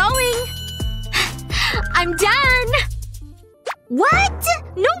just keep going. I'm done! What?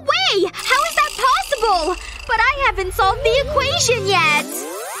 No way! How is that possible? But I haven't solved the equation yet!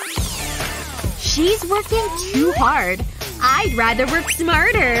 She's working too hard. I'd rather work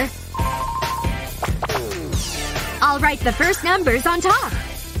smarter. I'll write the first numbers on top.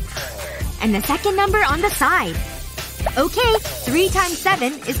 And the second number on the side. Okay, 3 times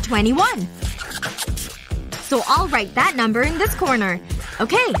 7 is 21. So I'll write that number in this corner.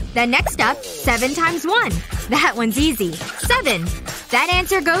 Okay, then next up, 7 times 1. That one's easy. 7. That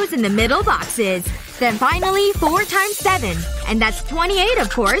answer goes in the middle boxes. Then finally, 4 times 7. And that's 28, of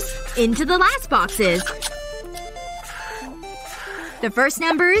course, into the last boxes. The first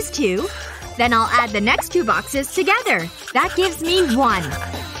number is 2. Then I'll add the next 2 boxes together. That gives me 1.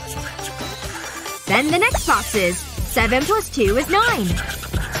 Then the next boxes. 7 plus 2 is 9.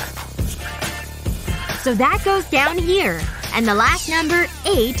 So that goes down here. And the last number,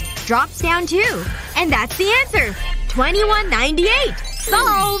 8, drops down too. And that's the answer. 2198.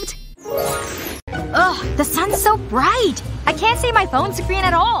 Solved! Ugh, the sun's so bright. I can't see my phone screen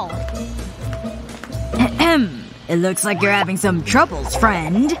at all. Ahem. It looks like you're having some troubles,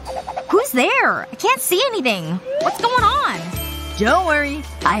 friend. Who's there? I can't see anything. What's going on? Don't worry.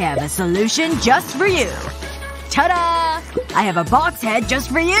 I have a solution just for you. Ta-da! I have a box head just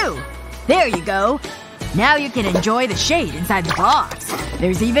for you. There you go. Now you can enjoy the shade inside the box.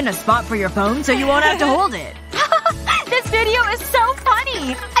 There's even a spot for your phone so you won't have to hold it. This video is so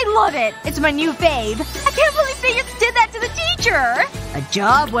funny! I love it! It's my new fave. I can't believe they just did that to the teacher! A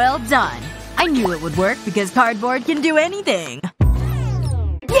job well done. I knew it would work because cardboard can do anything.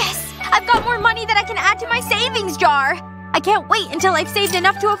 Yes! I've got more money that I can add to my savings jar! I can't wait until I've saved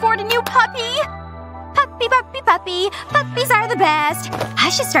enough to afford a new puppy! Puppy, puppy, puppy. Puppies are the best. I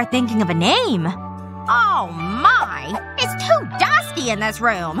should start thinking of a name. Oh my! It's too dusty in this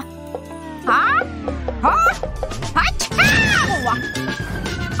room. Huh? Huh? Achoo!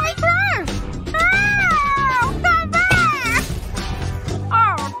 My purse! Oh! Come back!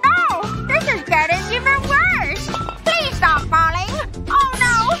 Oh no! This is getting even worse! Please stop falling! Oh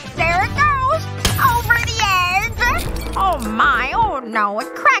no! There it goes! Over the edge! Oh my! Oh no!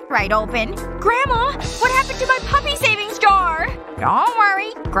 It cracked right open. Grandma! What happened to my puppy savings jar? Don't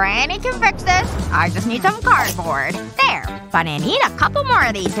worry. Granny can fix this. I just need some cardboard. There. But I need a couple more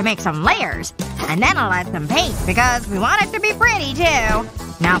of these to make some layers. And then I'll add some paint because we want it to be pretty too.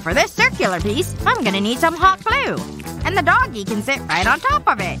 Now for this circular piece, I'm gonna need some hot glue. And the doggy can sit right on top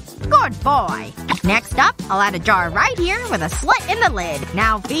of it. Good boy. Next up, I'll add a jar right here with a slit in the lid.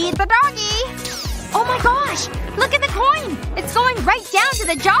 Now feed the doggy. Oh my gosh! Look at the coin! It's going right down to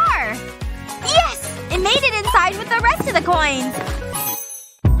the jar! Yes! It made it inside with the rest of the coins!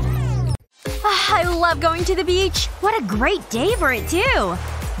 I love going to the beach. What a great day for it, too.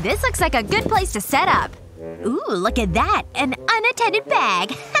 This looks like a good place to set up. Ooh, look at that. An unattended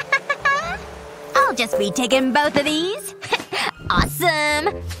bag. I'll just be taking both of these.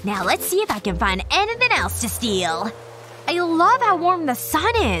 Awesome. Now let's see if I can find anything else to steal. I love how warm the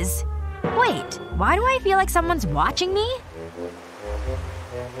sun is. Wait, why do I feel like someone's watching me?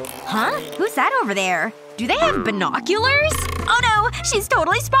 Huh? Who's that over there? Do they have binoculars? Oh no! She's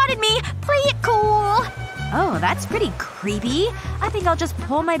totally spotted me! Play it cool! Oh, that's pretty creepy. I think I'll just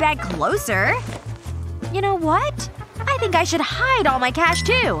pull my bag closer. You know what? I think I should hide all my cash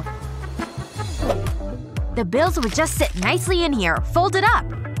too. The bills would just sit nicely in here, folded up.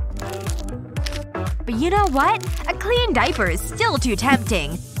 But you know what? A clean diaper is still too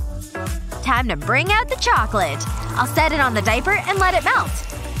tempting. Time to bring out the chocolate. I'll set it on the diaper and let it melt.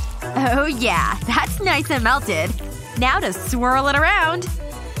 Oh yeah, that's nice and melted. Now to swirl it around.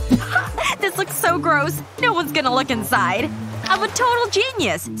 This looks so gross. No one's gonna look inside. I'm a total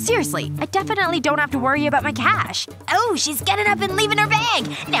genius. Seriously, I definitely don't have to worry about my cash. Oh, she's getting up and leaving her bag.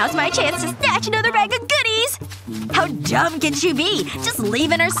 Now's my chance to snatch another bag of goodies. How dumb can she be? Just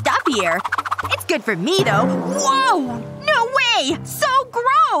leaving her stuff here. It's good for me, though. Whoa! No way! So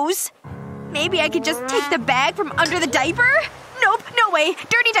gross! Maybe I could just take the bag from under the diaper? Nope, no way.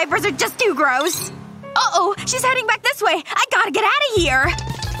 Dirty diapers are just too gross. Uh-oh, she's heading back this way. I gotta get out of here.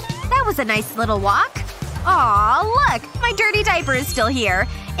 That was a nice little walk. Aw, look. My dirty diaper is still here.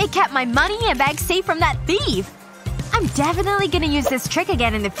 It kept my money and bag safe from that thief. I'm definitely gonna use this trick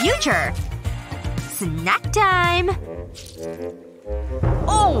again in the future. Snack time.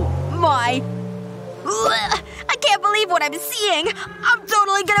 Oh, my. Ugh, I can't believe what I'm seeing. I'm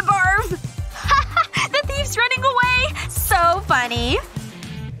totally gonna barf. The thief's running away. So funny.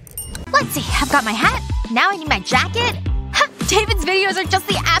 Let's see. I've got my hat. Now I need my jacket. David's videos are just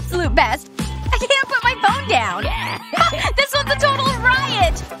the absolute best. I can't put my phone down. This one's a total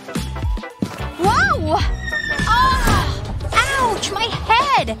riot. Whoa! Oh! Ouch! My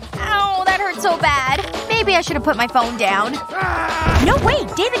head! Ow, that hurt so bad. Maybe I should have put my phone down. No, wait!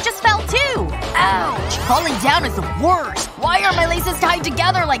 David just fell too! Falling down is the worst. Why are my laces tied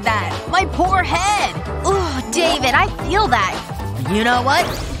together like that? My poor head. Ugh, David, I feel that. You know what?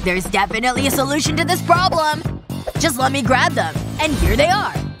 There's definitely a solution to this problem. Just let me grab them. And here they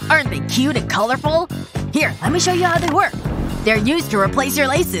are. Aren't they cute and colorful? Here, let me show you how they work. They're used to replace your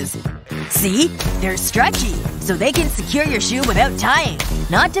laces. See? They're stretchy, so they can secure your shoe without tying.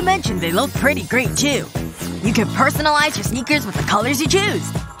 Not to mention they look pretty great, too. You can personalize your sneakers with the colors you choose.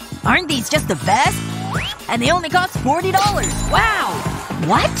 Aren't these just the best? And they only cost $40. Wow!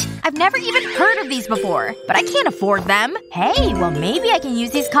 What? I've never even heard of these before. But I can't afford them. Hey, well maybe I can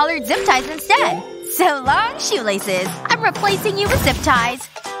use these colored zip ties instead. So long, shoelaces. I'm replacing you with zip ties.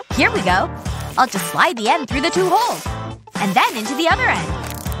 Here we go. I'll just slide the end through the 2 holes. And then into the other end.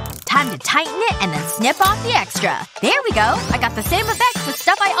 Time to tighten it and then snip off the extra. There we go. I got the same effect with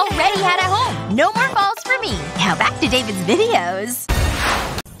stuff I already had at home. No more falls for me. Now back to David's videos.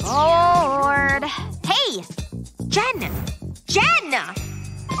 Lord. Hey! Jen! Jen!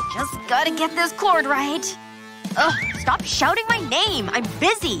 Just gotta get this cord right. Ugh, stop shouting my name. I'm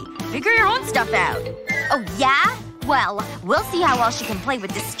busy. Figure your own stuff out. Oh, yeah? Well, we'll see how well she can play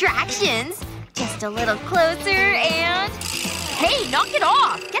with distractions. Just a little closer and… Hey, knock it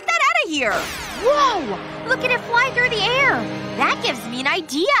off! Get that out of here! Whoa! Look at it fly through the air! That gives me an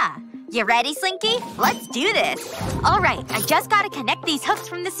idea! You ready, Slinky? Let's do this! Alright, I just gotta connect these hooks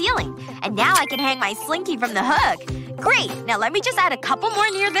from the ceiling. And now I can hang my Slinky from the hook. Great! Now let me just add a couple more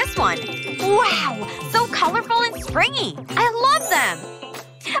near this one. Wow! So colorful and springy! I love them!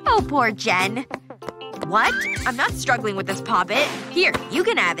 Oh, poor Jen. What? I'm not struggling with this poppet. Here, you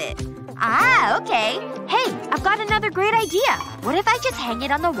can have it. Ah, okay. Hey, I've got another great idea. What if I just hang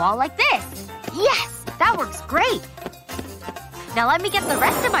it on the wall like this? Yes! That works great! Now let me get the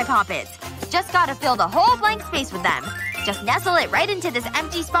rest of my poppets. Just gotta fill the whole blank space with them. Just nestle it right into this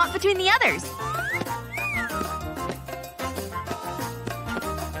empty spot between the others.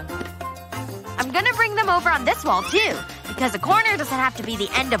 I'm gonna bring them over on this wall, too. Because a corner doesn't have to be the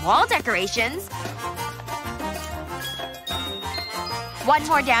end of wall decorations. One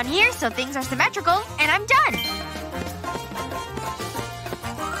more down here so things are symmetrical, and I'm done!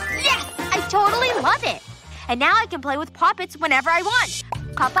 Yes! I totally love it! And now I can play with poppets whenever I want.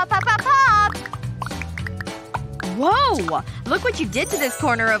 Pop, pop, pop, pop, pop! Whoa! Look what you did to this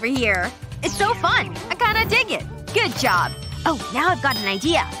corner over here. It's so fun. I kinda dig it. Good job. Oh, now I've got an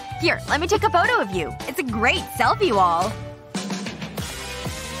idea. Here, let me take a photo of you. It's a great selfie wall.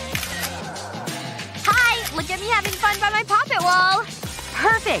 Hi! Look at me having fun by my poppet wall!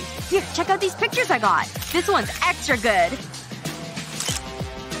 Perfect! Here, check out these pictures I got. This one's extra good.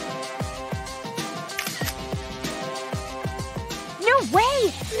 No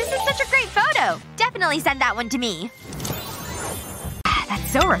way! This is such a great photo! Definitely send that one to me.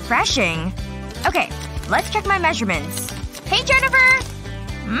 That's so refreshing. Okay, let's check my measurements. Hey, Jennifer!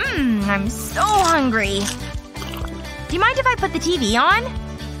 I'm so hungry. Do you mind if I put the TV on?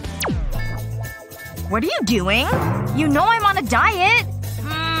 What are you doing? You know I'm on a diet.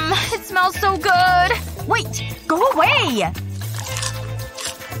 It smells so good. Wait! Go away!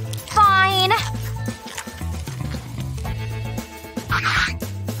 Fine.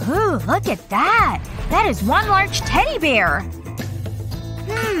 Ooh, look at that. That is one large teddy bear.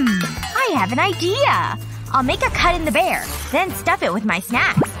 I have an idea. I'll make a cut in the bear, then stuff it with my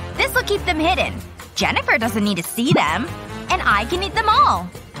snacks. This'll keep them hidden. Jennifer doesn't need to see them. And I can eat them all.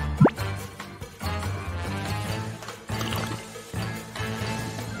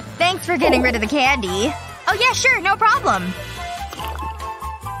 Thanks for getting rid of the candy. Oh yeah, sure, no problem.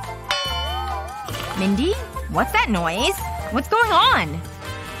 Mindy? What's that noise? What's going on?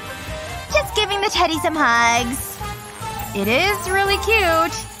 Just giving the teddy some hugs. It is really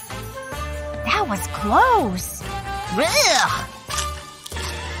cute. That was close. Ugh.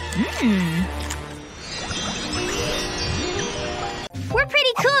 We're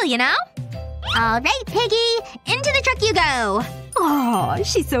pretty cool, you know? Alright, Piggy. Into the truck you go. Aw,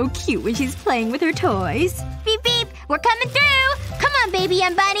 she's so cute when she's playing with her toys. Beep beep. We're coming through. Come on, baby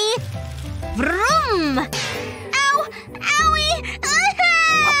and bunny. Vroom. Ow! Owie!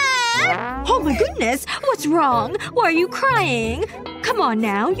 Oh my goodness! What's wrong? Why are you crying? Come on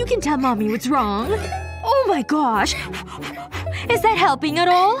now, you can tell mommy what's wrong. Oh my gosh. Is that helping at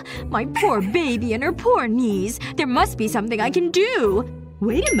all? My poor baby and her poor knees. There must be something I can do.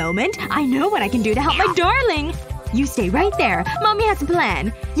 Wait a moment. I know what I can do to help my darling. You stay right there. Mommy has a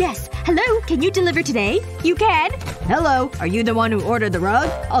plan. Yes. Hello? Can you deliver today? You can? Hello? Are you the one who ordered the rug?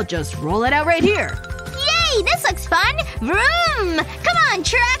 I'll just roll it out right here. Yay! This looks fun! Vroom! Come on,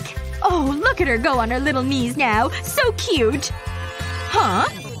 truck! Oh, look at her go on her little knees now. So cute. Huh?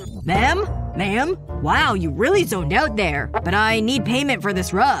 Ma'am? Ma'am? Wow, you really zoned out there. But I need payment for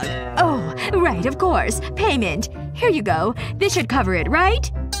this rug. Oh, right, of course. Payment. Here you go. This should cover it,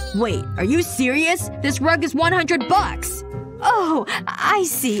 right? Wait, are you serious? This rug is $100. Oh, I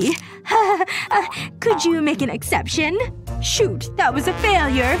see. Could you make an exception? Shoot, that was a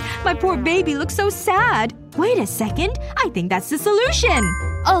failure. My poor baby looks so sad. Wait a second. I think that's the solution.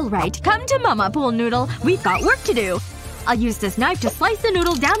 Alright, come to Mama, Pool Noodle. We've got work to do. I'll use this knife to slice the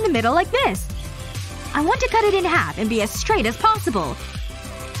noodle down the middle like this. I want to cut it in half and be as straight as possible.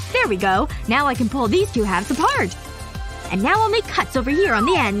 There we go. Now I can pull these two halves apart. And now I'll make cuts over here on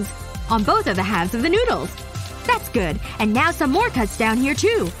the ends. On both of the halves of the noodles. That's good. And now some more cuts down here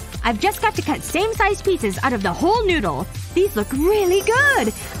too. I've just got to cut same-sized pieces out of the whole noodle. These look really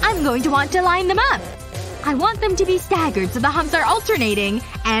good. I'm going to want to line them up. I want them to be staggered so the humps are alternating.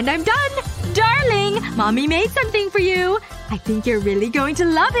 And I'm done! Darling! Mommy made something for you. I think you're really going to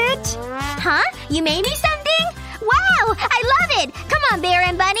love it. Huh? You made me something? Wow! I love it! Come on, Bear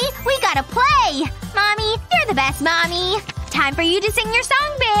and Bunny. We gotta play! Mommy, you're the best mommy. Time for you to sing your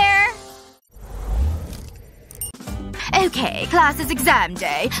song, Bear. Okay, class is exam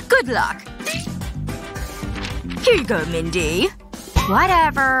day. Good luck. Here you go, Mindy.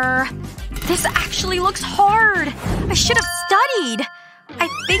 Whatever. This actually looks hard. I should have studied. I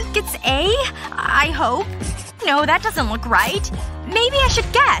think it's A? I hope. No, that doesn't look right. Maybe I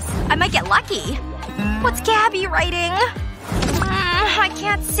should guess. I might get lucky. What's Gabby writing? I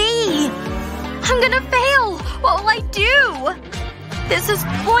can't see. I'm gonna fail. What will I do? This is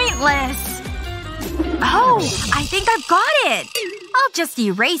pointless. Oh, I think I've got it. I'll just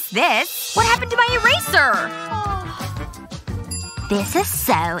erase this. What happened to my eraser? This is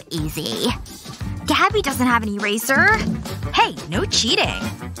so easy. Gabby doesn't have an eraser. Hey, no cheating.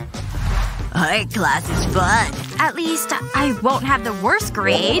 Art class is fun. At least, I won't have the worst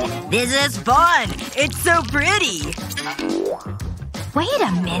grade. This is fun! It's so pretty! Wait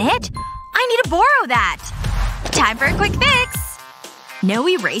a minute. I need to borrow that. Time for a quick fix. No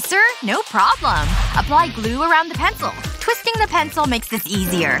eraser? No problem. Apply glue around the pencil. Twisting the pencil makes this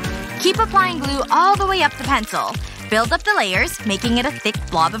easier. Keep applying glue all the way up the pencil. Build up the layers, making it a thick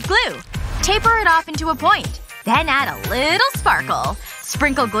blob of glue. Taper it off into a point. Then add a little sparkle.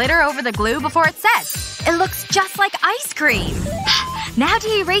 Sprinkle glitter over the glue before it sets. It looks just like ice cream. Now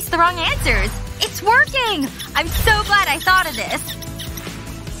to erase the wrong answers. It's working! I'm so glad I thought of this.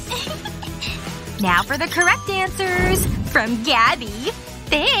 Now for the correct answers. From Gabby.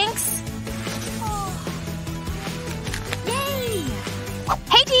 Thanks. Yay!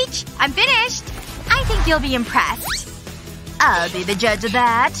 Hey, Teach! I'm finished! I think you'll be impressed. I'll be the judge of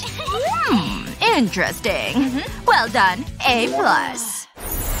that. Interesting. Well done. A+.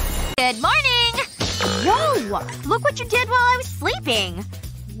 Good morning! Whoa! Look what you did while I was sleeping.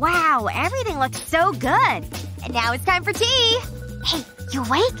 Wow, everything looks so good. And now it's time for tea. Hey, you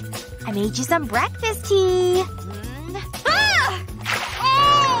awake? I made you some breakfast tea. Ah!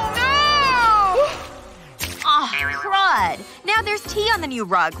 Oh, no! Oh, crud. Now there's tea on the new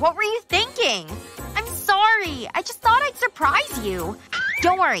rug. What were you thinking? I'm sorry. I just thought I'd surprise you.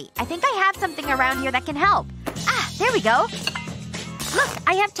 Don't worry. I think I have something around here that can help. Ah, there we go. Look,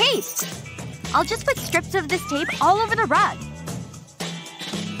 I have tape. I'll just put strips of this tape all over the rug.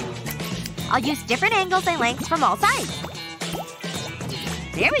 I'll use different angles and lengths from all sides.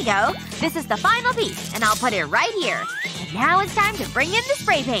 There we go. This is the final piece, and I'll put it right here. And now it's time to bring in the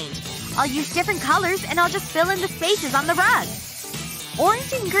spray paint. I'll use different colors, and I'll just fill in the spaces on the rug.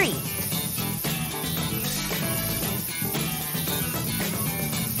 Orange and green.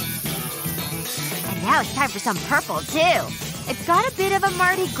 And now it's time for some purple, too. It's got a bit of a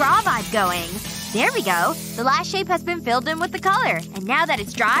Mardi Gras vibe going. There we go. The last shape has been filled in with the color. And now that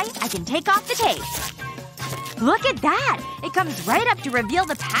it's dry, I can take off the tape. Look at that! It comes right up to reveal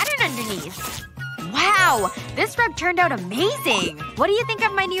the pattern underneath. Wow! This rug turned out amazing! What do you think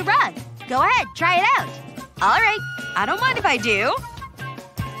of my new rug? Go ahead, try it out. Alright. I don't mind if I do.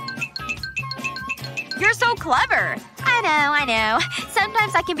 You're so clever! I know.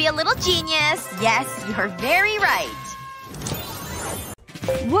 Sometimes I can be a little genius. Yes, you're very right.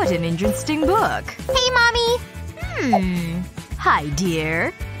 What an interesting book. Hey, Mommy. Hi,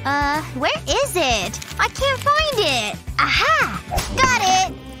 dear. Where is it? I can't find it. Aha! Got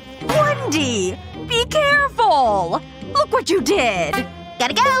it! Wendy! Be careful! Look what you did!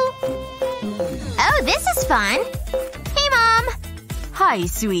 Gotta go! Oh, this is fun. Hey, Mom! Hi,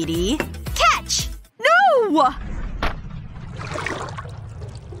 sweetie. Catch! No!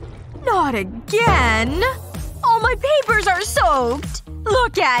 Not again! All my papers are soaked!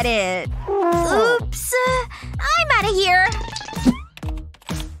 Look at it! Oops. I'm out of here.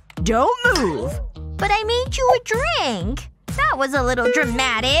 Don't move. But I made you a drink. That was a little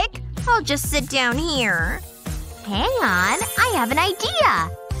dramatic. I'll just sit down here. Hang on. I have an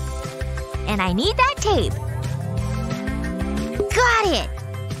idea. And I need that tape. Got it!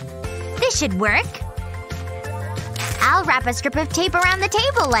 This should work. I'll wrap a strip of tape around the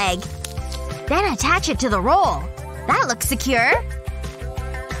table leg. Then attach it to the roll. That looks secure.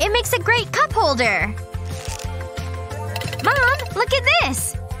 It makes a great cup holder. Mom, look at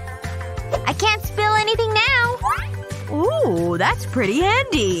this! I can't spill anything now. Ooh, that's pretty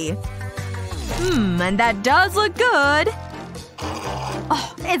handy. And that does look good.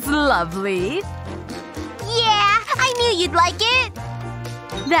 Oh, it's lovely. Yeah, I knew you'd like it.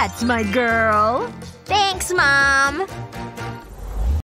 That's my girl. Thanks, Mom.